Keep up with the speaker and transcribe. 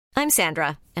I'm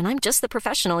Sandra, and I'm just the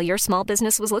professional your small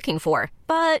business was looking for.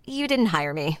 But you didn't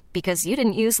hire me because you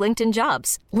didn't use LinkedIn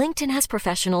Jobs. LinkedIn has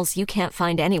professionals you can't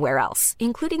find anywhere else,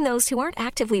 including those who aren't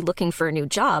actively looking for a new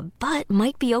job, but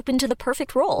might be open to the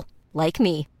perfect role, like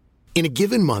me. In a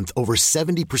given month, over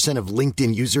 70% of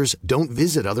LinkedIn users don't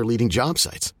visit other leading job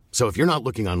sites. So if you're not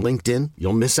looking on LinkedIn,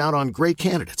 you'll miss out on great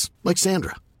candidates like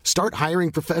Sandra. Start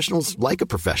hiring professionals like a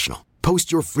professional.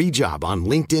 Post your free job on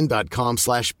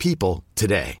linkedin.com/people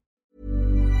today.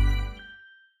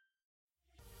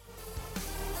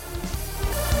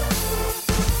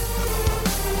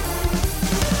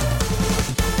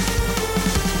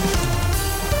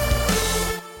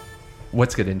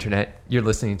 What's good, Internet? You're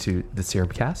listening to The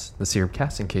Syrupcast. The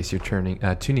Syrupcast, in case you're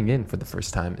tuning in for the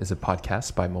first time, is a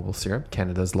podcast by Mobile Syrup,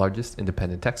 Canada's largest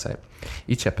independent tech site.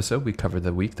 Each episode, we cover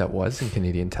the week that was in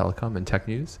Canadian telecom and tech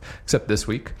news, except this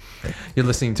week. You're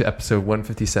listening to episode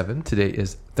 157. Today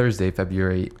is Thursday,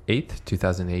 February 8th,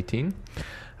 2018.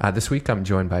 This week, I'm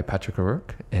joined by Patrick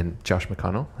O'Rourke and Josh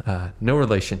McConnell. No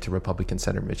relation to Republican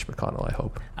Senator Mitch McConnell, I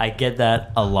hope. I get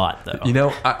that a lot, though. You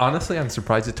know, honestly, I'm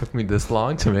surprised it took me this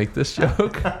long to make this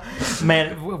joke.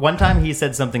 Man, one time he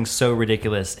said something so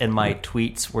ridiculous, and my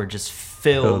tweets were just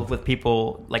filled with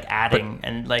people like adding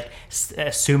and like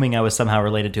assuming I was somehow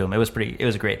related to him. It was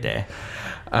a great day.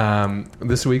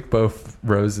 This week, both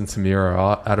Rose and Samir are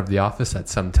out of the office at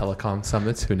some telecom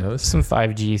summits. Who knows? Some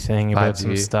 5G thing about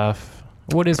some stuff.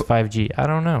 What is 5G? I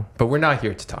don't know. But we're not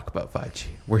here to talk about 5G.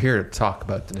 We're here to talk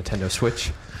about the Nintendo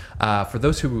Switch. For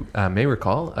those who may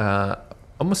recall,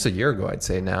 almost a year ago, I'd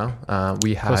say now,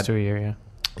 we had... Close to a year, yeah.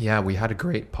 Yeah, we had a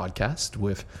great podcast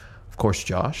with, of course,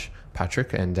 Josh,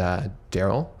 Patrick, and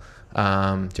Daryl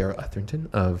Etherington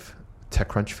of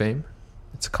TechCrunch fame.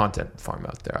 It's a content farm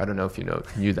out there. I don't know if you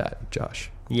knew that, Josh.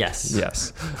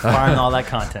 Yes. Farming all that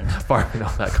content. Farming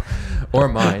all that, or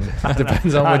mine. It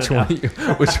depends on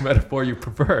which metaphor you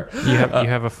prefer. You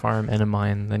have a farm and a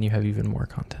mine, then you have even more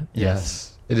content.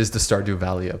 Yes. It is the Stardew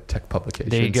Valley of tech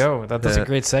publications. There you go. That's a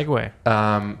great segue.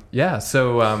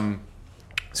 So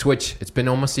Switch, it's been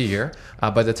almost a year.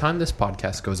 By the time this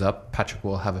podcast goes up, Patrick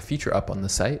will have a feature up on the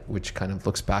site, which kind of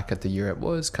looks back at the year it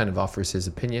was, kind of offers his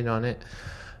opinion on it.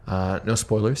 No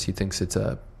spoilers. He thinks it's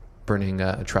a burning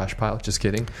a trash pile. Just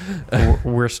kidding.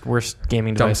 worst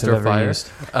gaming device I've ever used.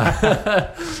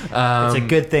 It's a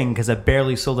good thing because I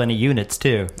barely sold any units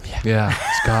too. Yeah.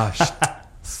 Gosh,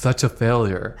 such a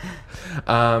failure.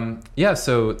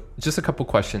 So just a couple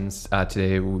questions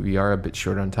today. We are a bit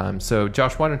short on time. So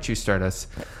Josh, why don't you start us?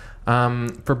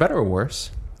 For better or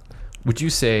worse, would you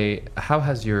say, how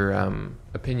has your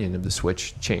opinion of the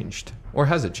Switch changed? Or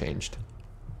has it changed?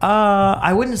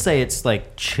 I wouldn't say it's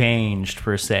like changed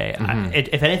per se. Mm-hmm.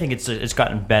 If anything, it's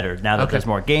gotten better now that there's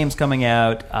more games coming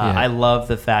out. I love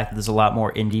the fact that there's a lot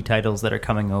more indie titles that are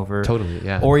coming over. Totally,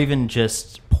 yeah. Or even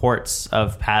just ports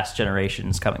of past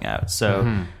generations coming out.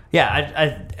 So,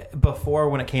 I before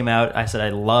when it came out, I said I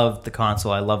loved the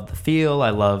console. I loved the feel. I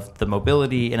loved the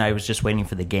mobility, and I was just waiting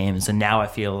for the games. And now I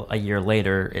feel a year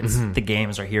later, the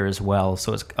games are here as well.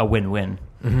 So it's a win-win.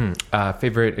 Mm-hmm.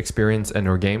 Favorite experience and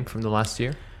or game from the last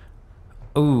year?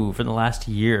 Ooh, for the last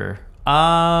year.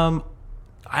 I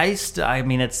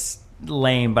mean, it's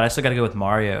lame, but I still got to go with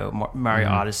Mario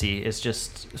Odyssey. It's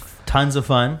just tons of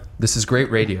fun. This is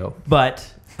great radio. But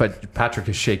Patrick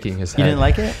is shaking his head. You didn't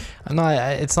like it? No,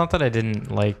 it's not that I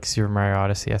didn't like Super Mario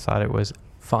Odyssey. I thought it was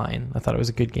fine. I thought it was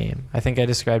a good game. I think I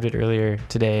described it earlier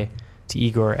today to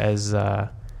Igor as...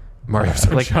 Mario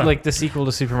Sunshine. like the sequel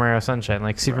to Super Mario Sunshine.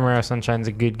 Like Super Mario Sunshine's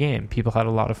a good game. People had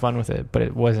a lot of fun with it, but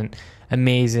it wasn't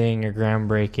amazing or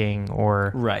groundbreaking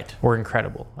or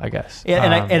incredible, I guess.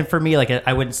 Yeah, and for me, like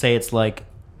I wouldn't say it's like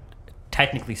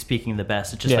technically speaking the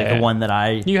best. It's just the one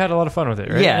that you had a lot of fun with it,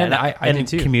 right? Yeah, and I did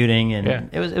too. Commuting and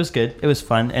it was good. It was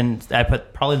fun, and I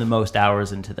put probably the most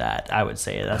hours into that. I would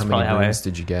say that's how many wins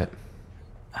did you get?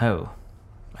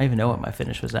 I don't even know what my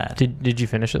finish was at. Did you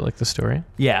finish it like the story?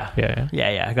 Yeah.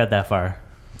 I got that far,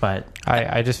 but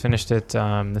I just finished it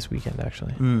this weekend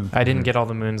actually. I didn't get all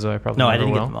the moons though. I probably I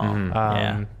didn't get them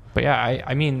all. But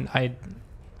I mean I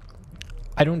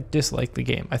don't dislike the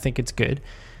game. I think it's good.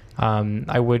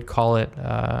 I would call it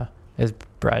as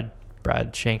Brad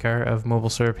Shankar of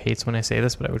Mobile Syrup hates when I say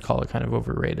this, but I would call it kind of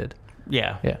overrated.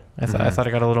 Yeah. I thought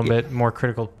it got a little bit more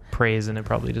critical praise than it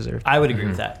probably deserved. I would agree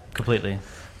with that completely.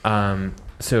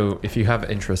 So if you have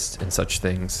interest in such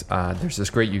things, there's this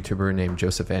great YouTuber named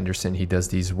Joseph Anderson. He does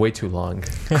these way too long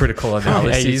critical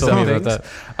analyses told of me things.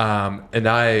 about And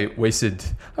I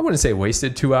wouldn't say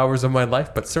wasted 2 hours of my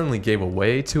life, but certainly gave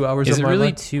away 2 hours Is of it my really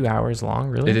life. 2 hours long?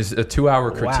 Really? It is a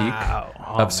 2-hour critique Wow.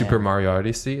 Oh, of Super man. Mario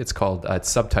Odyssey. It's called,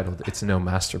 it's subtitled, It's No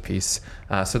Masterpiece.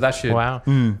 So that should, Wow.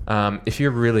 if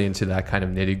you're really into that kind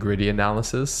of nitty gritty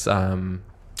analysis,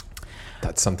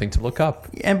 that's something to look up.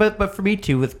 And but for me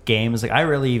too, with games, like I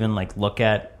really even like look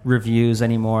at reviews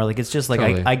anymore. Like it's just like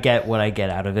Totally. I get what I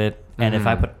get out of it, and if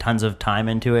I put tons of time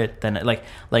into it, then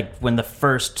like when the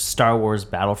first Star Wars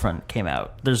Battlefront came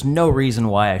out, there's no reason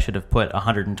why I should have put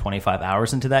 125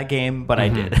 hours into that game, but I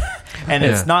did. And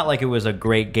it's not like it was a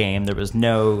great game. There was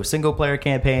no single player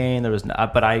campaign. There was no,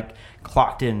 but I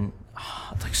clocked in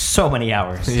like so many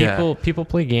hours. Yeah. People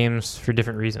play games for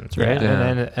different reasons, right?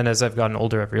 Yeah. And as I've gotten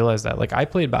older, I've realized that. Like I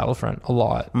played Battlefront a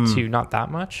lot too, not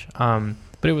that much, but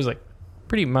it was like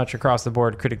pretty much across the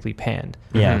board critically panned.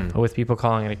 Yeah. With people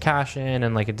calling it a cash in,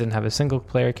 and like it didn't have a single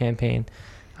player campaign.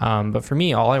 But for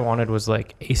me, all I wanted was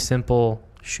like a simple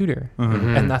shooter,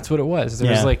 and that's what it was. There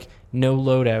was like no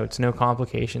loadouts, no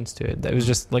complications to it. That was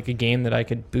just like a game that I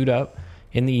could boot up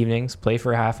in the evenings, play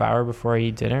for a half hour before I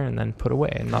eat dinner, and then put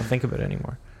away and not think about it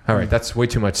anymore. All right, that's way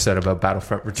too much said about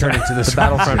Battlefront. Returning to this The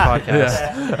Battlefront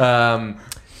podcast. Yeah.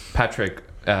 Patrick,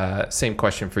 same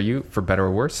question for you, for better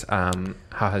or worse.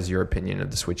 How has your opinion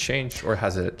of the Switch changed, or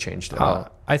has it changed at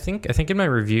all? I think in my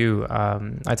review,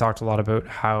 I talked a lot about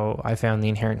how I found the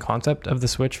inherent concept of the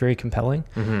Switch very compelling.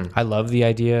 I love the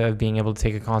idea of being able to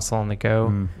take a console on the go,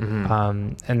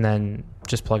 and then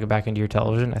just plug it back into your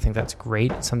television. I think that's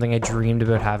great. It's something I dreamed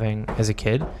about having as a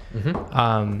kid.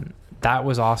 That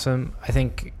was awesome. I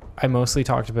think I mostly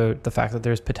talked about the fact that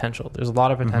there's potential. There's a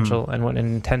lot of potential, and what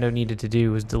Nintendo needed to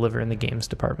do was deliver in the games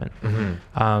department.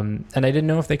 And I didn't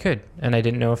know if they could, and I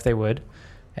didn't know if they would.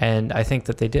 And I think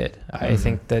that they did. I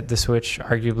think that the Switch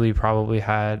arguably probably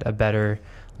had a better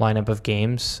lineup of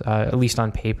games, at least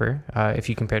on paper, if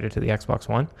you compared it to the Xbox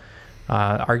One.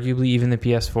 Arguably even the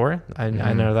PS4.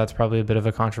 I know that's probably a bit of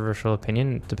a controversial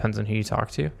opinion. It depends on who you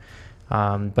talk to.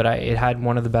 But it had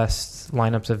one of the best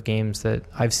lineups of games that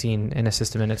I've seen in a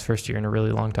system in its first year in a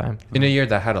really long time. In a year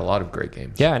that had a lot of great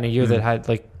games. Yeah, in a year that had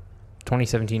like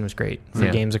 2017 was great for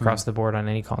games across the board on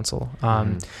any console.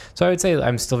 So I would say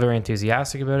I'm still very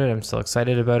enthusiastic about it. I'm still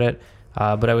excited about it.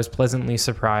 But I was pleasantly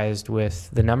surprised with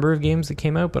the number of games that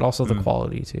came out, but also the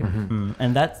quality too.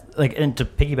 And that's like, and to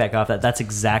piggyback off that, that's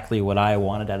exactly what I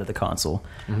wanted out of the console.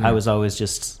 I was always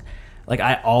just like,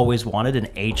 I always wanted an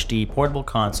HD portable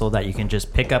console that you can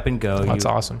just pick up and go. That's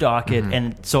you awesome. Dock it.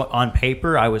 And so on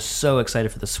paper, I was so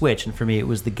excited for the Switch. And for me, it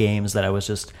was the games that I was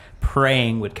just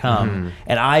praying would come.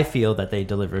 And I feel that they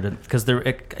delivered, because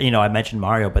there, I mentioned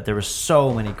Mario, but there were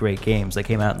so many great games that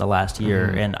came out in the last year.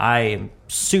 And I am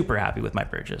super happy with my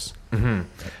purchase.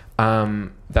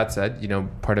 That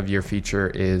said, part of your feature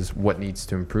is what needs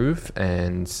to improve,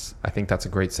 and I think that's a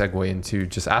great segue into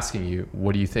just asking you,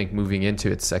 what do you think moving into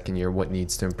its second year, what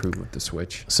needs to improve with the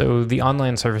Switch? So the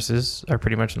online services are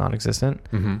pretty much non-existent.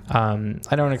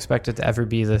 I don't expect it to ever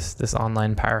be this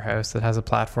online powerhouse that has a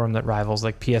platform that rivals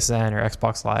like PSN or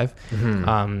Xbox Live.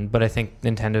 But I think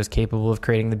Nintendo is capable of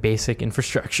creating the basic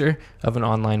infrastructure of an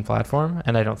online platform,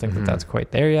 and I don't think that that's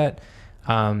quite there yet.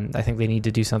 I think they need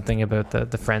to do something about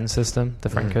the friend system, the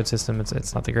friend code system.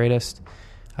 It's not the greatest.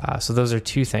 So those are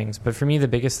two things. But for me, the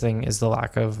biggest thing is the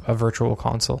lack of a virtual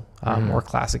console or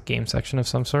classic game section of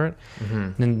some sort.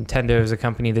 Nintendo is a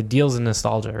company that deals in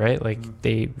nostalgia, right? Like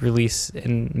they release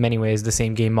in many ways the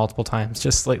same game multiple times,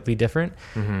 just slightly different.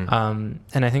 And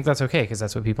I think that's okay, because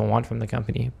that's what people want from the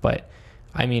company. But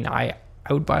I mean, I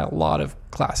would buy a lot of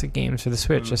classic games for the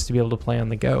Switch just to be able to play on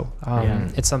the go.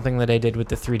 It's something that I did with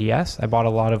the 3DS. I bought a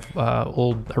lot of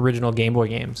old original Game Boy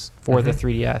games for the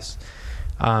 3DS,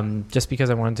 just because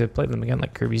I wanted to play them again,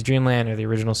 like Kirby's Dream Land or the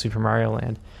original Super Mario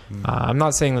Land. I'm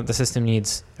not saying that the system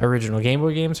needs original Game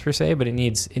Boy games per se, but it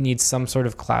needs some sort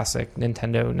of classic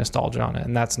Nintendo nostalgia on it,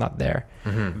 and that's not there.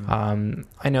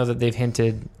 I know that they've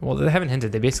hinted, well, they haven't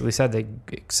hinted, they basically said that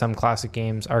some classic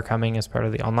games are coming as part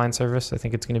of the online service. I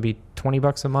think it's going to be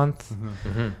 $20 a month.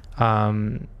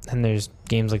 And there's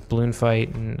games like Balloon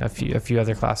Fight and a few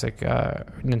other classic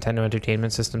Nintendo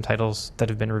Entertainment System titles that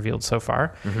have been revealed so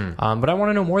far. But I want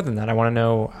to know more than that. I want to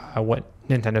know what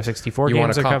Nintendo 64 you games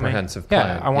want a are coming. comprehensive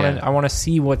plan. I want to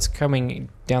see what's coming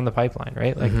down the pipeline,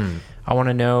 right? Like I want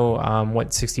to know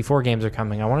what 64 games are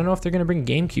coming. I want to know if they're going to bring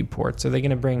GameCube ports. Are they going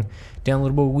to bring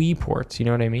downloadable Wii ports? You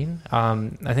know what I mean?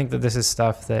 I think that this is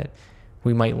stuff that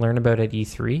we might learn about at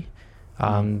E3.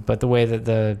 But the way that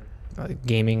the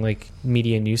gaming like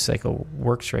media news cycle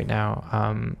works right now.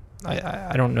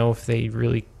 I don't know if they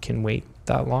really can wait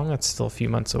that long. That's still a few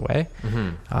months away.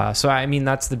 So I mean,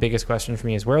 that's the biggest question for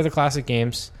me: is where are the classic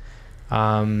games,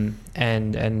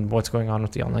 and what's going on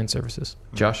with the online services.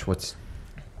 Josh, what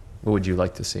would you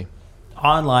like to see?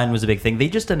 Online was a big thing. They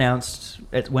just announced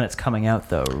it when it's coming out,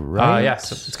 though, right? Yeah,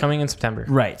 so it's coming in September.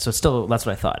 Right. So still, that's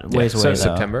what I thought. Ways away, so though.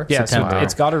 September? Yeah, September. so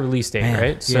it's got a release date, Man,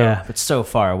 right? So, yeah, it's so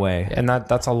far away. and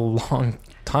that's a long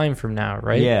time from now,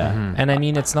 right? Yeah. And I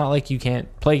mean, it's not like you can't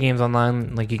play games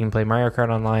online. Like you can play Mario Kart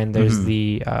online. There's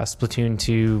the Splatoon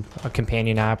 2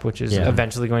 companion app, which is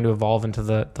eventually going to evolve into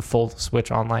the full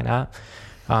Switch online app.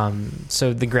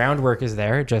 So the groundwork is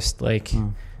there, just like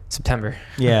September.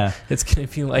 Yeah. It's going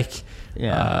to be like,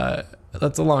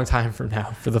 that's a long time from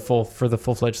now for the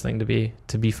full-fledged thing to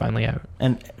be finally out.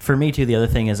 And for me too, the other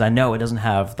thing is I know it doesn't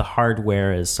have the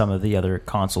hardware as some of the other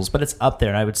consoles, but it's up there,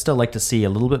 and I would still like to see a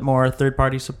little bit more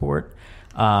third-party support.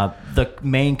 The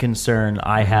main concern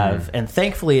I have, and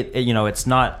thankfully, it's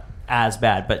not as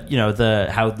bad, but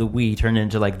how the Wii turned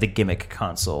into like the gimmick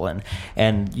console,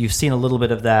 and you've seen a little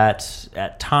bit of that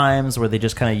at times where they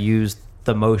just kind of used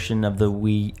the motion of the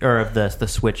Wii or of the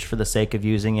Switch for the sake of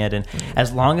using it. And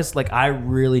as long as I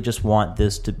really just want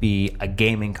this to be a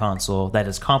gaming console that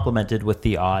is complemented with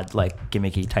the odd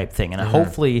gimmicky type thing, and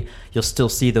hopefully you'll still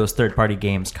see those third-party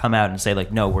games come out and say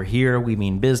no, we're here, we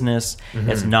mean business.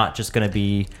 It's not just going to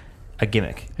be a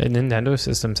gimmick. And Nintendo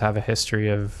systems have a history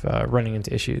of running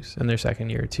into issues in their second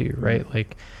year too, right? I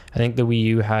think the Wii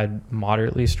U had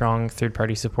moderately strong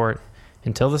third-party support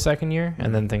until the second year,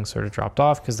 and then things sort of dropped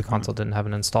off because the console didn't have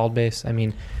an installed base. I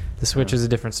mean, the Switch is a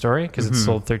different story because it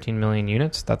sold 13 million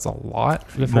units. That's a lot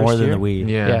for the first more than year. the Wii.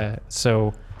 Yeah.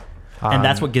 So, and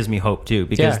that's what gives me hope too,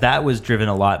 because that was driven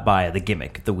a lot by the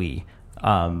gimmick, the Wii.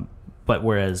 But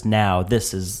whereas now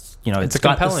this is, it's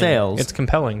got the sales. It's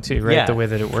compelling too, right? Yeah. The way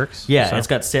that it works. Yeah, So- it's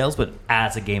got sales, but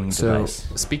as a gaming device.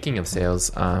 Speaking of sales,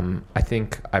 I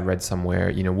think I read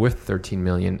somewhere, with 13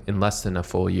 million in less than a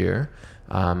full year,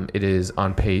 it is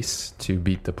on pace to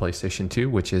beat the PlayStation 2,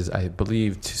 which is, I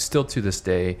believe, still to this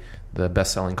day, the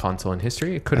best-selling console in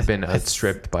history. It could have been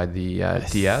outstripped by the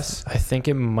DS. I think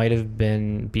it might have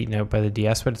been beaten out by the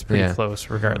DS, but it's pretty close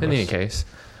regardless. In any case,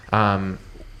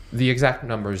 the exact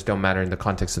numbers don't matter in the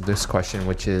context of this question,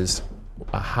 which is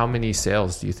how many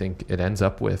sales do you think it ends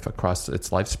up with across its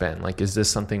lifespan? Is this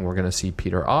something we're going to see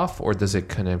peter off, or does it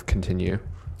kind of continue?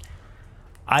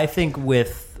 I think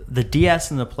with the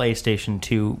DS and the PlayStation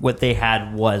 2, what they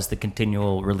had was the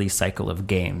continual release cycle of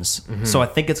games. So I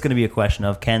think it's going to be a question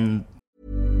of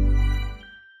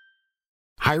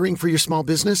Hiring for your small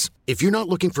business? If you're not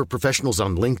looking for professionals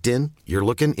on LinkedIn, you're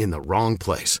looking in the wrong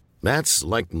place. That's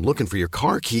like looking for your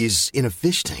car keys in a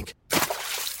fish tank.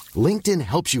 LinkedIn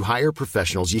helps you hire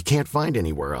professionals you can't find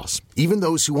anywhere else, even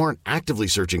those who aren't actively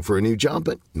searching for a new job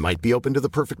but might be open to the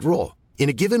perfect role. In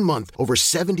a given month, over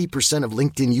 70% of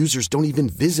LinkedIn users don't even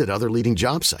visit other leading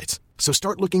job sites. So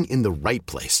start looking in the right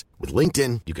place. With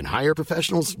LinkedIn, you can hire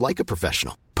professionals like a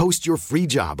professional. Post your free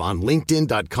job on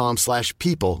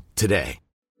linkedin.com/people today.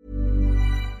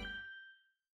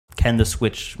 can the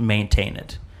Switch maintain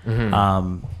it?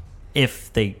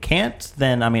 If they can't,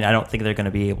 then I don't think they're going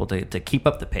to be able to keep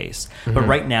up the pace. But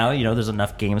right now, there's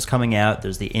enough games coming out.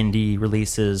 There's the indie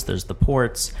releases. There's the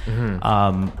ports.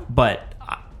 But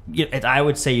I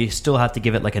would say you still have to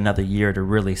give it another year to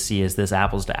really see is this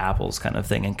apples to apples kind of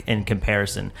thing in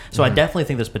comparison. So I definitely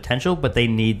think there's potential, but they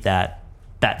need that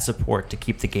support to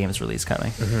keep the games release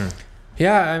coming.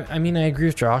 Yeah, I agree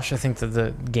with Josh. I think that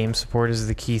the game support is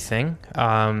the key thing.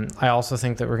 I also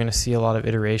think that we're going to see a lot of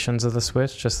iterations of the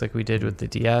Switch, just like we did with the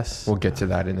DS. We'll get to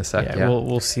that in a sec. Yeah.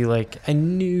 We'll see a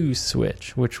new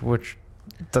Switch, which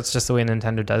that's just the way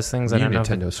Nintendo does things. I don't know.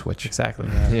 Nintendo Switch. Exactly.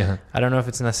 Yeah. I don't know if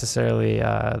it's necessarily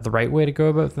the right way to go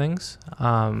about things,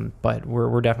 but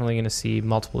we're definitely going to see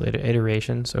multiple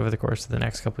iterations over the course of the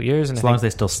next couple of years. And as long as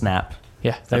they still snap.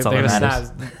 Yeah, that's all that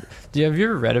matters. Have you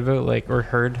ever read about or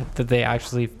heard that they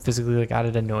actually physically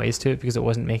added a noise to it because it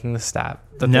wasn't making the snap?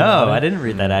 No, I didn't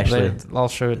read that actually. I'll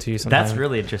show it to you sometime. That's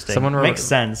really interesting. Someone wrote, makes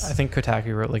sense. I think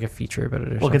Kotaku wrote a feature about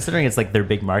it. Considering it's their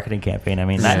big marketing campaign,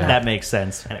 that makes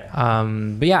sense.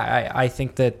 But yeah, I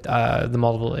think that the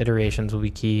multiple iterations will be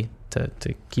key to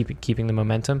keeping the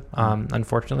momentum.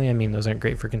 Unfortunately, those aren't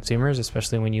great for consumers,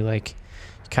 especially when you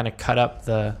kind of cut up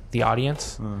the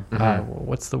audience.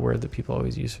 What's the word that people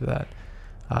always use for that?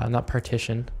 Not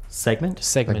partition. Segment.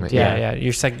 Yeah.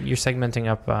 You're segmenting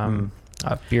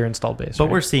up your installed base. But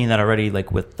we're seeing that already,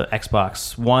 with the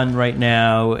Xbox One right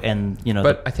now, and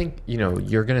But I think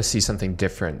you're going to see something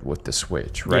different with the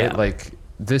Switch, right? Yeah.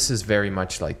 this is very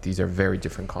much like these are very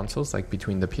different consoles, like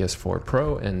between the PS4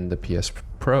 Pro and the PS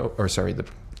Pro, or sorry,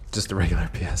 just the regular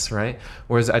PS, right?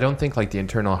 Whereas I don't think like the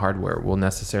internal hardware will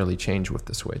necessarily change with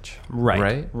the Switch.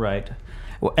 Right.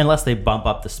 Well, unless they bump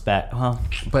up the spec. Well,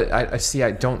 but I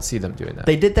don't see them doing that.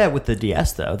 they did that with the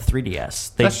DS though, the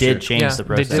 3DS. They That's did true. change Yeah, the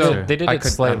They processor. did I'm it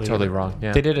slightly. totally wrong.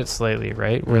 Yeah. They did it slightly,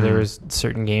 right? Where there was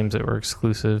certain games that were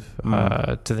exclusive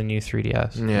to the new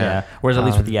 3DS. Yeah. Whereas at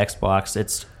least with the Xbox,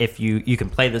 it's if you can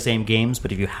play the same games,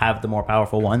 but if you have the more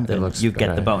powerful one, then looks you get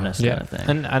better, the bonus Yeah, kind of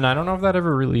thing. and I don't know if that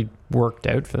ever really worked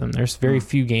out for them. There's very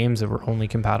few games that were only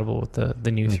compatible with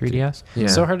the new 3DS. Yeah.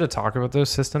 It's so hard to talk about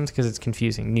those systems because it's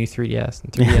confusing. New 3DS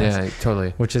and 3DS, Yeah,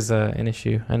 totally. which is an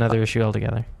issue, another issue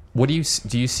altogether. What do you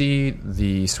see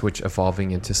the Switch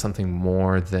evolving into something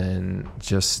more than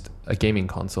just a gaming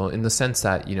console, in the sense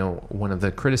that, you know, one of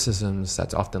the criticisms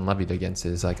that's often levied against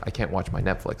it is like, I can't watch my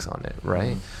Netflix on it,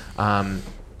 right?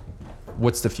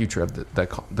 What's the future of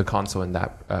the console in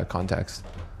that context?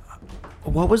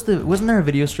 Wasn't there a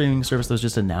video streaming service that was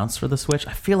just announced for the Switch?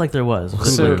 I feel like there was.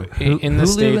 So Hulu. in the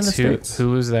Hulu States,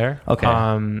 Hulu's there. Okay.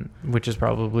 Which is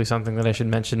probably something that I should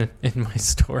mention in my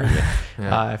story.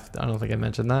 I don't think I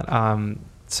mentioned that.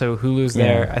 So Hulu's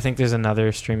there. I think there's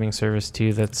another streaming service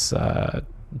too that's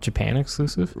Japan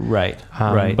exclusive. Right.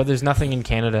 But there's nothing in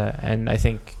Canada, and I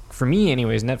think for me,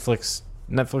 anyways, Netflix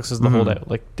is the holdout.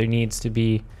 Like there needs to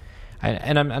be.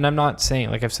 And I'm not saying,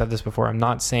 like I've said this before, I'm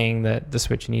not saying that the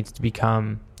Switch needs to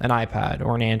become an iPad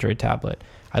or an Android tablet.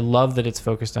 I love that it's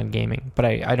focused on gaming, but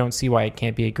I don't see why it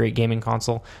can't be a great gaming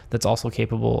console that's also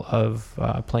capable of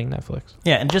playing Netflix.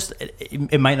 Yeah, and just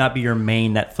it might not be your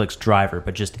main Netflix driver,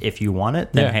 but just if you want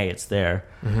it, then hey, it's there.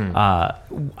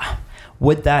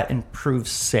 Would that improve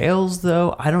sales,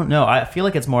 though? I don't know. I feel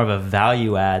like it's more of a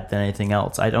value add than anything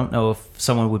else. I don't know if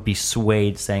someone would be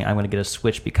swayed saying, I'm going to get a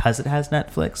Switch because it has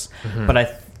Netflix. But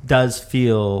it does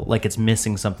feel like it's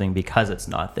missing something because it's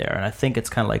not there. And I think it's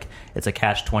kind of like it's a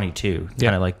catch-22.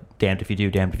 Kind of like damned if you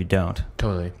do, damned if you don't.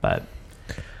 Totally. But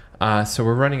so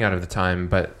we're running out of the time,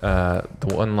 but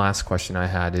the one last question I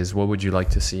had is, what would you like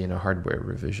to see in a hardware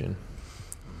revision?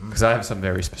 Because I have some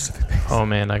very specific things. Oh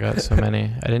man, I got so many.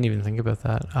 I didn't even think about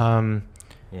that.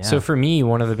 So for me,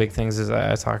 one of the big things is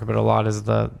I talk about a lot is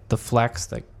the flex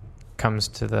that comes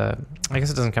to the. I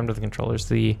guess it doesn't come to the controllers.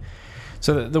 The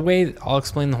way I'll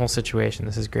explain the whole situation.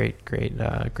 This is great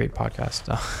podcast.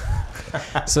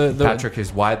 So Patrick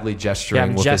is widely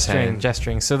gesturing with his hand.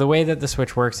 gesturing. So the way that the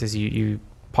Switch works is you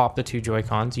pop the two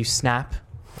Joy-Cons, you snap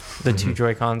the two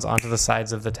Joy-Cons onto the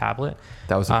sides of the tablet.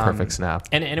 That was a perfect snap.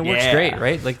 And it works great,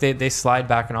 right? Like they slide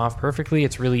back and off perfectly.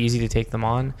 It's really easy to take them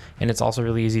on, and it's also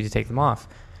really easy to take them off.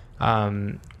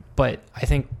 But I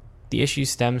think the issue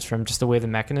stems from just the way the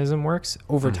mechanism works.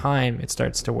 Over time, it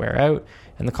starts to wear out,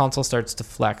 and the console starts to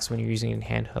flex when you're using it in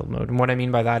handheld mode. And what I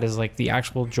mean by that is like the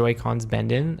actual Joy-Cons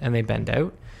bend in and they bend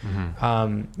out.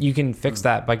 You can fix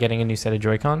that by getting a new set of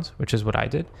Joy-Cons, which is what I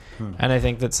did. And I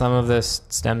think that some of this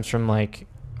stems from like,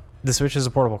 the Switch is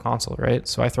a portable console, right?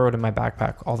 So I throw it in my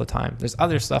backpack all the time. There's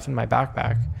other stuff in my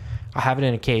backpack. I have it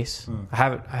in a case. I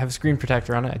have a screen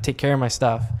protector on it. I take care of my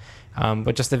stuff.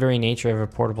 But just the very nature of a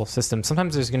portable system,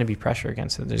 sometimes there's going to be pressure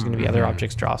against it. There's going to be other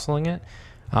objects jostling it.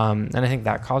 And I think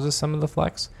that causes some of the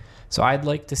flex. So I'd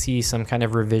like to see some kind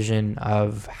of revision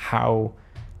of how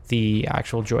the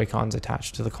actual Joy-Cons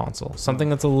attached to the console. Something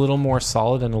that's a little more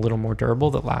solid and a little more durable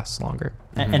that lasts longer.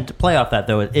 And to play off that,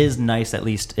 though, it is nice, at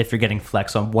least if you're getting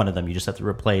flex on one of them, you just have to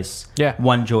replace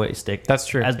one joystick. That's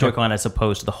true. As Joy-Con as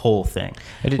opposed to the whole thing,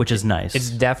 which is nice. It's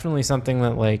definitely something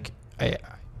that, like,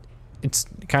 it's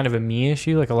kind of a me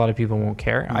issue. Like, a lot of people won't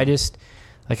care.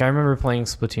 I remember playing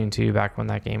Splatoon 2 back when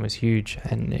that game was huge,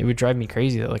 and it would drive me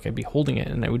crazy that like I'd be holding it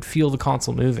and I would feel the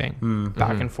console moving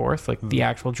back and forth, like the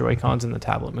actual Joy-Cons and the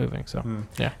tablet moving. So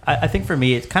I think for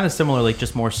me it's kind of similar, like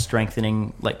just more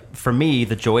strengthening. Like for me,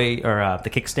 the Joy or the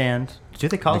kickstand. Do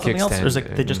they call it something else, or is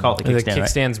it, they just call it the kickstand? The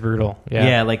kickstand's brutal.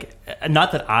 Yeah, like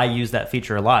not that I use that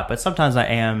feature a lot, but sometimes I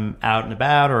am out and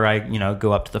about, or I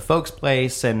go up to the folks'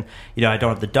 place, and I don't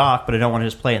have the dock, but I don't want to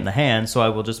just play it in the hand, so I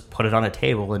will just put it on a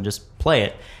table and just play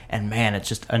it. And man, it's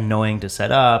just annoying to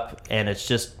set up, and it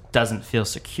just doesn't feel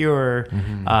secure.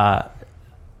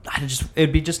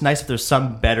 It'd be just nice if there's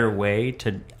some better way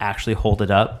to actually hold it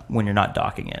up when you're not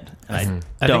docking it. And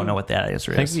I don't know what that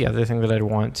answer is. I think the other thing that I'd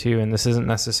want to, and this isn't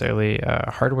necessarily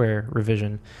a hardware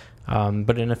revision,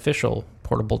 but an official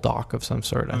portable dock of some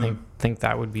sort. I think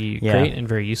that would be great and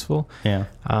very useful. Yeah.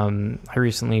 I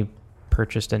recently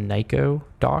purchased a Nyko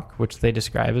dock, which they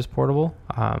describe as portable.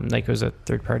 Nyko is a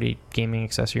third-party gaming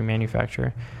accessory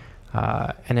manufacturer,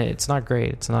 and it's not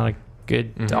great. It's not a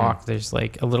good dock. There's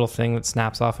like a little thing that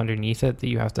snaps off underneath it that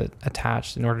you have to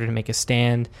attach in order to make a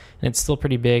stand, and it's still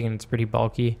pretty big and it's pretty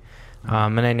bulky.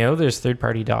 And I know there's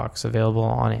third-party docks available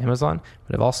on Amazon,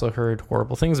 but I've also heard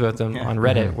horrible things about them on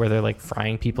Reddit where they're like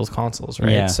frying people's consoles,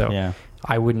 right? Yeah,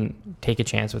 I wouldn't take a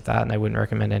chance with that, and I wouldn't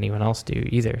recommend anyone else do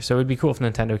either. So it would be cool if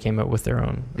Nintendo came out with their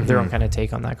own kind of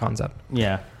take on that concept.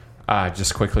 Yeah.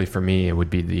 Just quickly for me, it would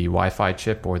be the Wi-Fi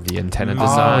chip or the antenna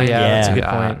design. That's a good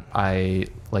point. I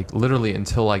like literally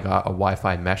until I got a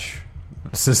Wi-Fi mesh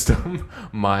system,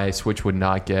 my Switch would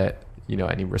not get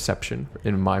any reception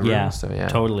in my room. Yeah, so yeah,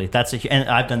 totally. And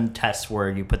I've done tests where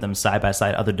you put them side by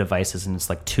side other devices, and it's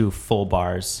like 2 full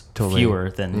bars fewer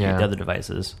than the other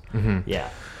devices. Yeah.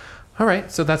 All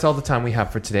right, so that's all the time we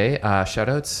have for today. Shout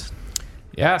outs.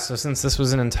 Yeah, so since this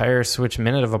was an entire Switch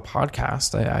Minute of a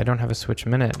podcast, I don't have a Switch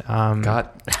Minute. God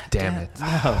damn it.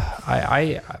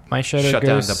 My shout out Shut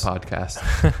goes... down the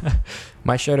podcast.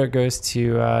 My shout out goes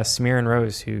to Smear and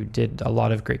Rose, who did a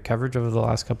lot of great coverage over the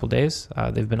last couple of days.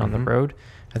 They've been on the road.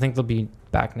 I think they'll be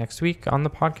back next week on the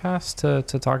podcast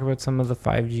to talk about some of the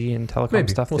 5G and telecom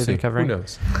stuff they've been covering. Who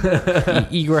knows?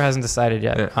 Igor hasn't decided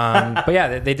yet. But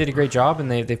yeah, they did a great job, and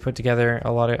they put together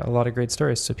a lot of great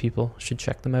stories. So people should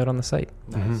check them out on the site.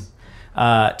 Nice.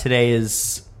 Today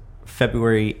is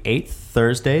February 8th,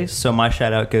 Thursday. So my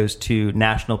shout out goes to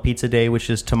National Pizza Day, which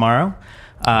is tomorrow.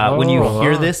 When you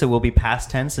hear this, it will be past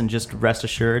tense, and just rest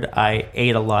assured, I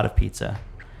ate a lot of pizza,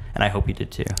 and I hope you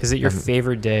did too. Is it your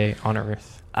favorite day on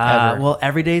Earth? Well,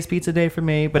 every day is pizza day for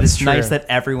me, but it's nice that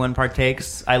everyone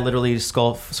partakes. I literally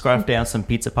scarfed down some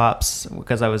pizza pops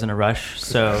because I was in a rush.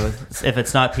 So if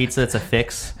it's not pizza, it's a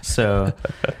fix. So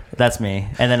that's me.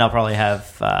 And then I'll probably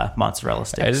have mozzarella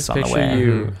sticks. I just on the way. picture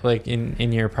you like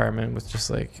in your apartment with just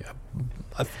like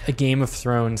a Game of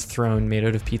Thrones throne made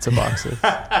out of pizza boxes.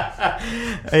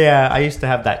 Yeah, I used to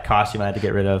have that costume I had to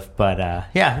get rid of, but no,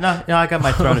 I got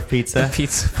my throne of pizza. The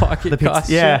pizza pocket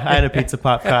costume. Yeah, I had a pizza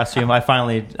pop costume. I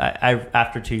finally,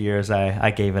 after 2 years,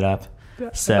 I gave it up.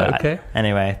 So okay.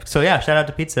 Anyway, so yeah, shout out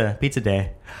to Pizza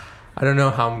Day. I don't know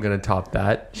how I'm gonna top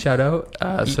that shout out.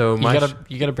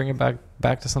 You gotta bring it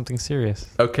back to something serious.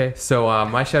 Okay, so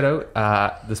my shout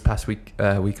out this past week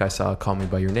I saw Call Me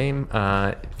by Your Name.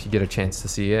 If you get a chance to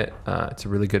see it, it's a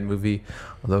really good movie,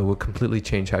 although it will completely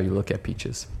change how you look at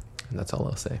peaches, and that's all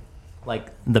I'll say. Like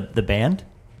the band?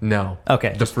 No.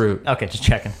 Okay. The fruit. Okay, just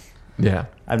checking. Yeah.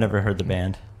 I've never heard the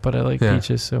band. But I like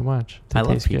peaches so much. I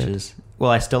love peaches. Good.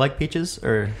 Well, I still like peaches,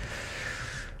 or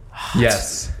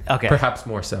yes. Okay. Perhaps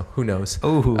more so. Who knows?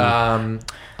 Ooh. On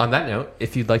that note,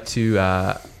 if you'd like to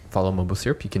follow Mobile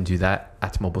Syrup, you can do that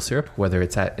at Mobile Syrup, whether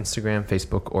it's at Instagram,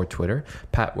 Facebook, or Twitter.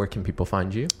 Pat, where can people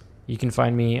find you? You can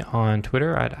find me on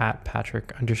Twitter at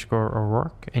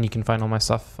Patrick_O'Rourke, and you can find all my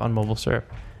stuff on Mobile Syrup.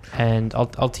 And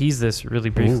I'll tease this really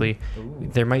briefly. Ooh.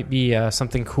 There might be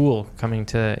something cool coming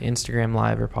to Instagram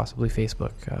Live or possibly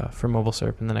Facebook for Mobile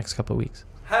Syrup in the next couple of weeks.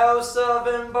 House of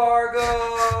Embargo!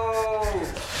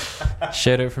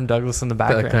 Shout out from Douglas in the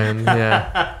background.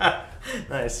 Yeah.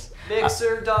 Nice.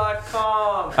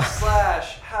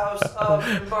 Mixer.com/House of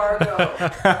Embargo.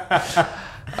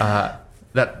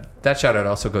 That shout out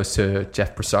also goes to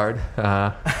Jeff Broussard.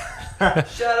 Shout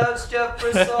outs, Jeff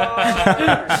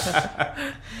Broussard.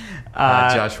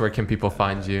 Josh, where can people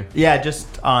find you? Yeah,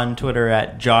 just on Twitter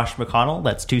at Josh McConnell.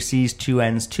 That's 2 C's, 2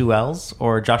 N's, 2 L's,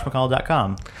 or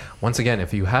joshmcconnell.com. Once again,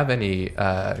 if you have any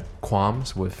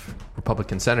qualms with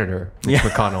Republican Senator Mitch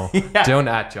McConnell, don't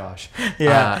at Josh.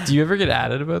 Yeah. Do you ever get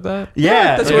added about that?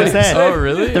 Yeah, that's what he said. Oh,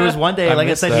 really? There was one day, like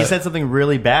I said, that. he said something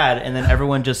really bad, and then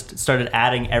everyone just started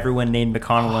adding everyone named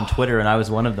McConnell on Twitter, and I was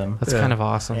one of them. That's kind of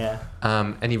awesome. Yeah.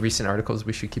 Any recent articles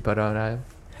we should keep an eye on?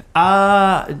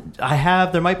 I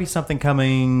have. There might be something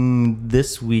coming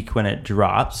this week when it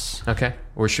drops. Okay.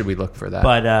 Or should we look for that?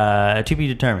 But to be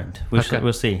determined.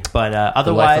 We'll see. But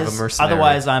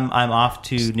otherwise, I'm off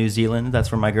to New Zealand.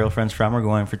 That's where my girlfriend's from. We're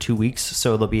going for 2 weeks,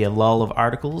 so there'll be a lull of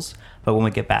articles. But when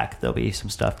we get back, there'll be some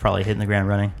stuff probably hitting the ground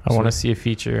running. I want to see a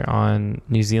feature on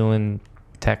New Zealand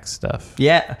tech stuff.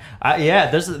 Yeah.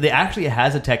 There actually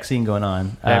has a tech scene going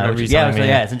on.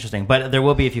 It's interesting. But there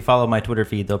will be, if you follow my Twitter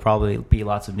feed, there'll probably be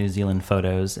lots of New Zealand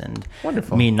photos and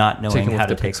wonderful. Me not knowing Taking how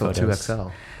to the take Pixel photos. 2 XL.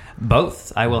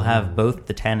 Both. I will have both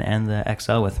the 10 and the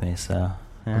XL with me. So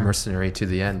a mercenary to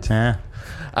the end. Yeah.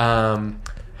 I'm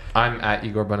at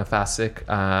Igor Bonifacic.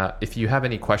 If you have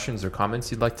any questions or comments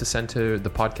you'd like to send to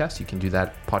the podcast, you can do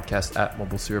that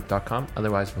podcast@mobilesyrup.com.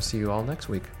 Otherwise, we'll see you all next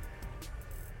week.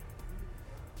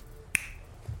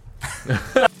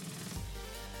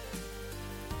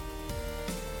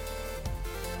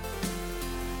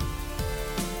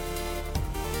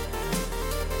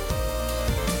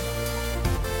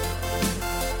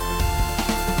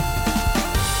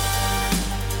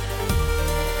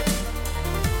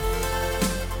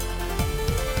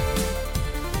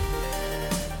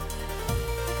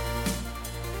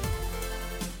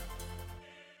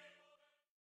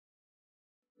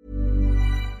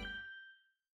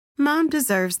 Mom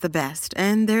deserves the best,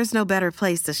 and there's no better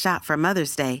place to shop for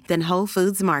Mother's Day than Whole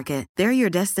Foods Market. They're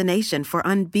your destination for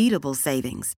unbeatable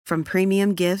savings, from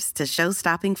premium gifts to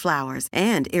show-stopping flowers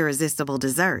and irresistible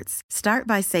desserts. Start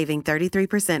by saving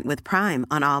 33% with Prime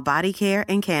on all body care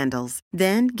and candles.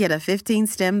 Then get a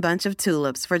 15-stem bunch of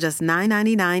tulips for just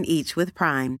 $9.99 each with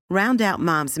Prime. Round out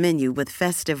Mom's menu with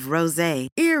festive rosé,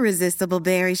 irresistible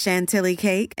berry chantilly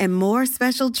cake, and more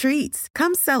special treats.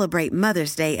 Come celebrate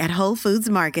Mother's Day at Whole Foods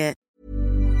Market.